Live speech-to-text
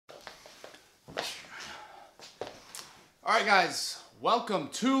Alright guys, welcome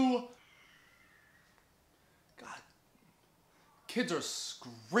to... God, kids are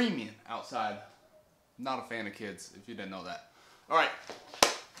screaming outside. Not a fan of kids, if you didn't know that. Alright,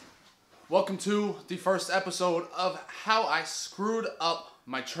 welcome to the first episode of how I screwed up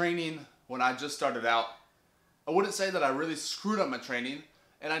my training when I just started out. I wouldn't say that I really screwed up my training,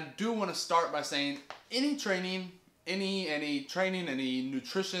 and I do want to start by saying any training, any training, any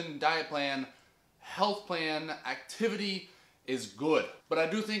nutrition, diet plan, health plan, activity is good. But I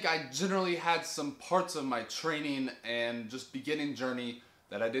do think I generally had some parts of my training and just beginning journey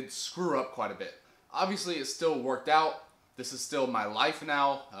that I did screw up quite a bit. Obviously it still worked out. This is still my life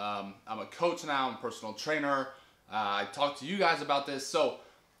now. I'm a coach now, I'm a personal trainer. I talked to you guys about this, so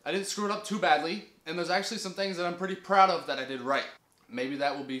I didn't screw it up too badly, and there's actually some things that I'm pretty proud of that I did right. Maybe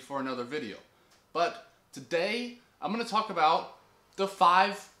that will be for another video. But today I'm going to talk about the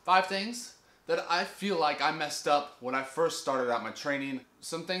five things that I feel like I messed up when I first started out my training.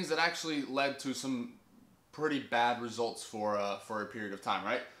 Some things that actually led to some pretty bad results for a period of time,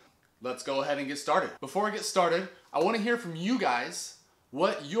 right? Let's go ahead and get started. Before I get started, I want to hear from you guys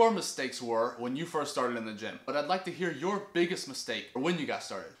what your mistakes were when you first started in the gym. But I'd like to hear your biggest mistake or when you got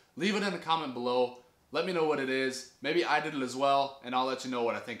started. Leave it in a comment below. Let me know what it is. Maybe I did it as well, and I'll let you know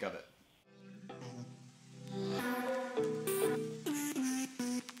what I think of it.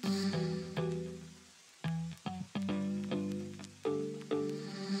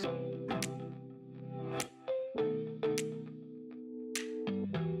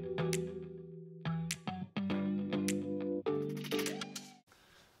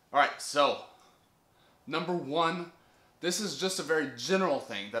 Alright, so number one, this is just a very general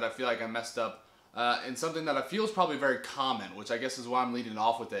thing that I feel like I messed up, and something that I feel is probably very common, which I guess is why I'm leading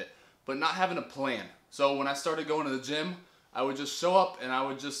off with it, but not having a plan. So when I started going to the gym, I would just show up and I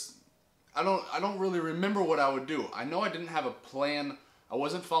would just, I don't really remember what I would do. I know I didn't have a plan. I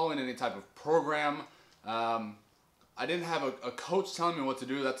wasn't following any type of program. I didn't have a coach telling me what to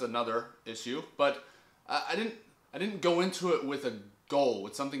do. That's another issue, but I didn't go into it with a goal,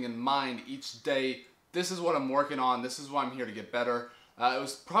 with something in mind each day. This is what I'm working on. This is why I'm here to get better. It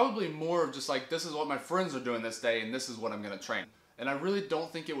was probably more of just like, this is what my friends are doing this day and this is what I'm going to train. And I really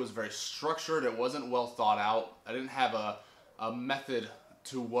don't think it was very structured. It wasn't well thought out. I didn't have a method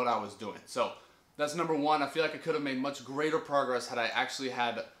to what I was doing. So that's number one. I feel like I could have made much greater progress had I actually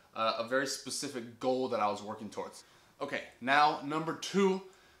had a very specific goal that I was working towards. Okay, now number two.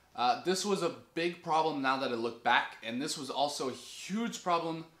 This was a big problem now that I look back, and this was also a huge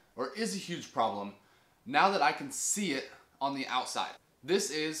problem, or is a huge problem, now that I can see it on the outside.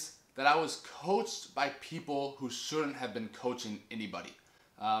 This is that I was coached by people who shouldn't have been coaching anybody.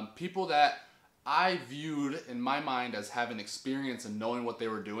 People that I viewed in my mind as having experience and knowing what they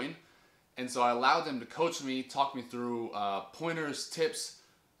were doing. And so I allowed them to coach me, talk me through pointers, tips,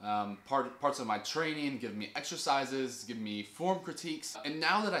 parts of my training, give me exercises, give me form critiques. And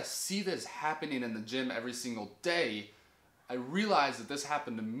now that I see this happening in the gym every single day, I realize that this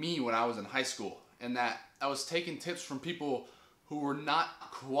happened to me when I was in high school, and that I was taking tips from people who were not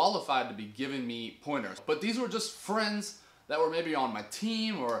qualified to be giving me pointers. But these were just friends that were maybe on my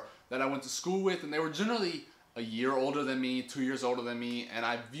team or that I went to school with, and they were generally a year older than me, 2 years older than me, and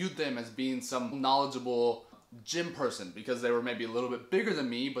I viewed them as being some knowledgeable gym person because they were maybe a little bit bigger than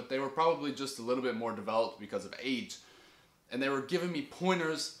me, but they were probably just a little bit more developed because of age. And they were giving me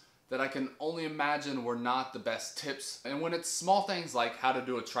pointers that I can only imagine were not the best tips. And when it's small things like how to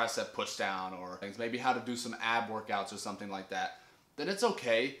do a tricep push down or things, maybe how to do some ab workouts or something like that, then it's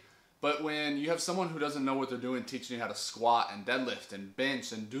okay. But when you have someone who doesn't know what they're doing teaching you how to squat and deadlift and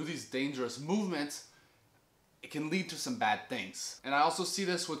bench and do these dangerous movements, it can lead to some bad things. And I also see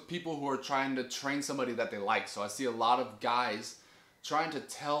this with people who are trying to train somebody that they like. So I see a lot of guys trying to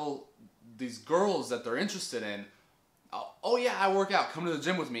tell these girls that they're interested in, oh yeah, I work out, come to the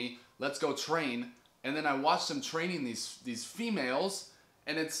gym with me, let's go train. And then I watch them training these females,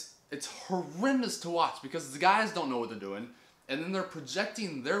 and it's horrendous to watch because the guys don't know what they're doing, and then they're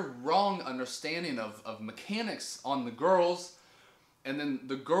projecting their wrong understanding of mechanics on the girls. And then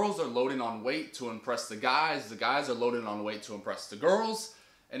the girls are loading on weight to impress the guys are loading on weight to impress the girls,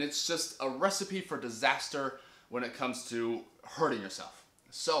 and it's just a recipe for disaster when it comes to hurting yourself.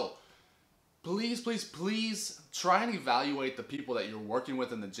 So please, please, please try and evaluate the people that you're working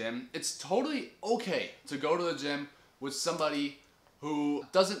with in the gym. It's totally okay to go to the gym with somebody who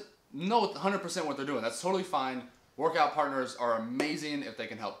doesn't know 100% what they're doing. That's totally fine. Workout partners are amazing if they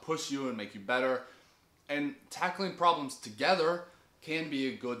can help push you and make you better. And tackling problems together can be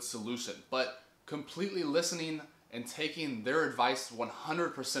a good solution, but completely listening and taking their advice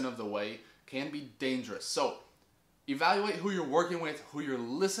 100% of the way can be dangerous. So evaluate who you're working with, who you're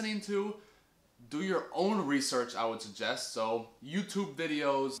listening to. Do your own research, I would suggest. So YouTube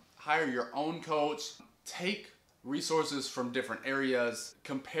videos, hire your own coach, take resources from different areas,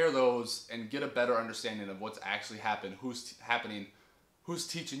 compare those, and get a better understanding of what's actually happening, who's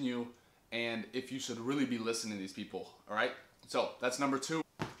teaching you, and if you should really be listening to these people, all right? So that's number 2.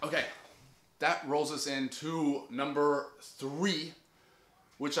 Okay, that rolls us into number 3,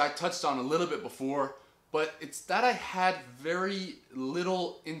 which I touched on a little bit before, but it's that I had very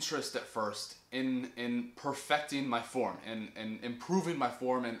little interest at first in perfecting my form and improving my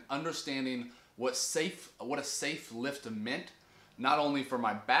form and understanding what a safe lift meant, not only for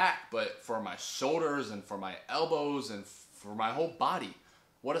my back, but for my shoulders and for my elbows and for my whole body.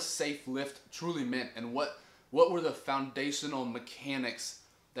 What a safe lift truly meant, and what were the foundational mechanics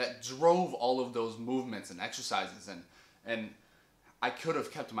that drove all of those movements and exercises, and I could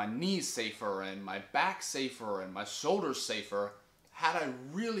have kept my knees safer and my back safer and my shoulders safer had I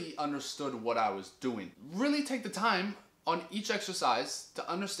really understood what I was doing. Really take the time on each exercise to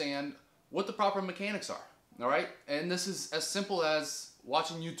understand what the proper mechanics are, all right? And this is as simple as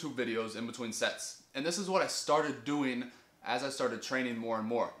watching YouTube videos in between sets. And this is what I started doing as I started training more and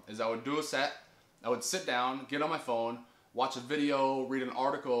more, is I would do a set, I would sit down, get on my phone, watch a video, read an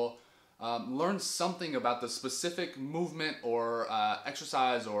article, learn something about the specific movement or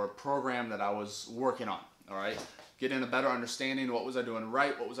exercise or program that I was working on, all right? Get in a better understanding, what was I doing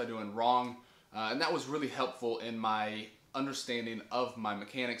right, what was I doing wrong, and that was really helpful in my understanding of my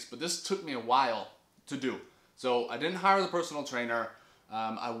mechanics, but this took me a while to do. So I didn't hire the personal trainer,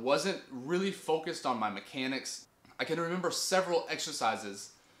 I wasn't really focused on my mechanics. I can remember several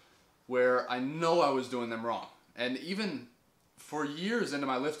exercises where I know I was doing them wrong, and even for years into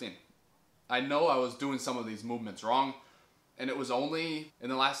my lifting, I know I was doing some of these movements wrong, and it was only in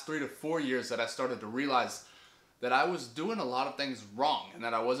the last 3 to 4 years that I started to realize that I was doing a lot of things wrong and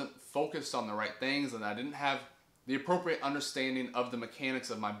that I wasn't focused on the right things and I didn't have the appropriate understanding of the mechanics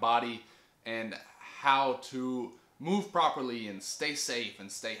of my body and how to move properly and stay safe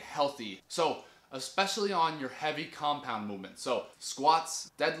and stay healthy. So, especially on your heavy compound movements. So,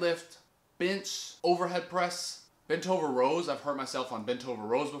 squats, deadlift, bench, overhead press, bent over rows. I've hurt myself on bent over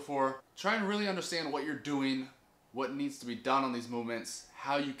rows before. Try and really understand what you're doing, what needs to be done on these movements,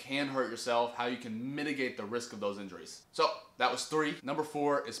 how you can hurt yourself, how you can mitigate the risk of those injuries. So that was 3. Number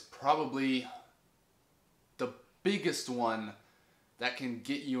 4 is probably the biggest one that can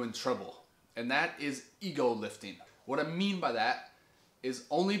get you in trouble, and that is ego lifting. What I mean by that is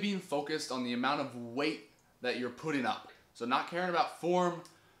only being focused on the amount of weight that you're putting up. So not caring about form,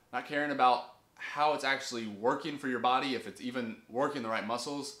 not caring about how it's actually working for your body, if it's even working the right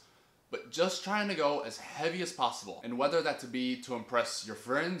muscles, but just trying to go as heavy as possible. And whether that to be to impress your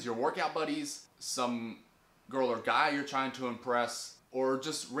friends, your workout buddies, some girl or guy you're trying to impress, or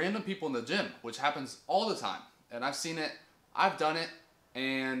just random people in the gym, which happens all the time. And I've seen it, I've done it,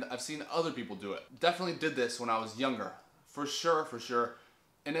 and I've seen other people do it. Definitely did this when I was younger, for sure.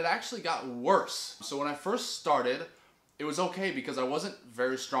 And it actually got worse. So when I first started, it was okay because I wasn't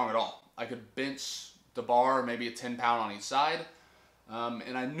very strong at all. I could bench the bar, maybe a 10-pound on each side.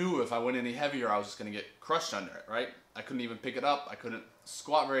 And I knew if I went any heavier, I was just gonna get crushed under it, right? I couldn't even pick it up. I couldn't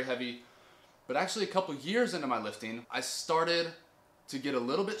squat very heavy. But actually a couple years into my lifting, I started to get a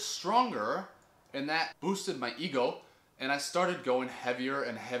little bit stronger, and that boosted my ego. And I started going heavier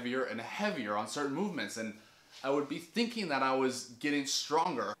and heavier and heavier on certain movements. And I would be thinking that I was getting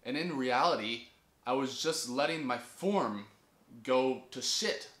stronger. And in reality, I was just letting my form go to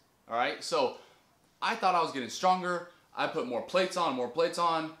shit, all right? So I thought I was getting stronger. I put more plates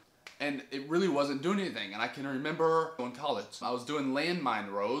on, and it really wasn't doing anything. And I can remember in college, I was doing landmine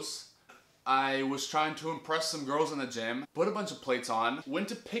rows. I was trying to impress some girls in the gym, put a bunch of plates on, went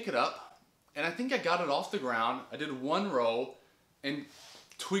to pick it up, and I think I got it off the ground. I did 1 row and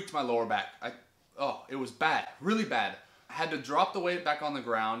tweaked my lower back. It was bad, really bad. I had to drop the weight back on the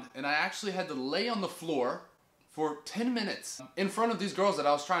ground, and I actually had to lay on the floor for 10 minutes in front of these girls that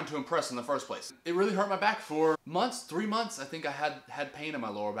I was trying to impress in the first place. It really hurt my back for months, 3 months. I think I had pain in my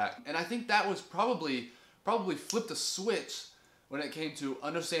lower back. And I think that was probably flipped a switch when it came to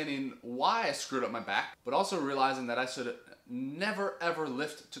understanding why I screwed up my back, but also realizing that I should never ever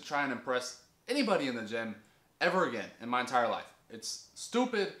lift to try and impress anybody in the gym ever again in my entire life. It's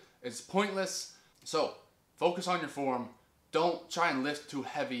stupid, it's pointless. So focus on your form. Don't try and lift too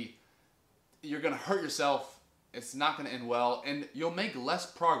heavy. You're gonna hurt yourself. It's not going to end well, and you'll make less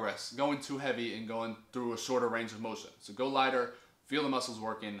progress going too heavy and going through a shorter range of motion. So go lighter, feel the muscles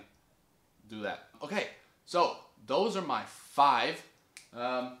working, do that. Okay, so those are my 5.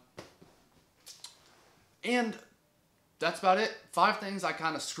 And that's about it. 5 things I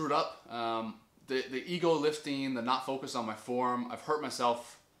kind of screwed up. The ego lifting, the not focus on my form. I've hurt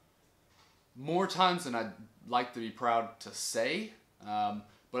myself more times than I'd like to be proud to say,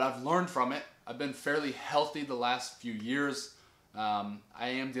 but I've learned from it. I've been fairly healthy the last few years. I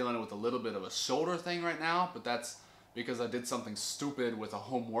am dealing with a little bit of a shoulder thing right now, but that's because I did something stupid with a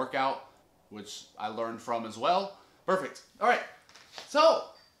home workout, which I learned from as well. Perfect. All right. So,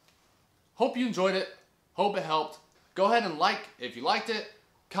 hope you enjoyed it. Hope it helped. Go ahead and like if you liked it.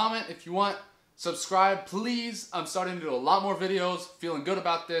 Comment if you want. Subscribe, please. I'm starting to do a lot more videos. Feeling good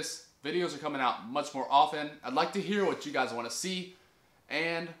about this. Videos are coming out much more often. I'd like to hear what you guys want to see.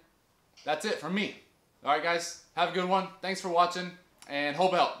 And that's it from me. All right, guys. Have a good one. Thanks for watching. And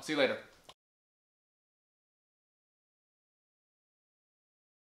hope it helped. See you later.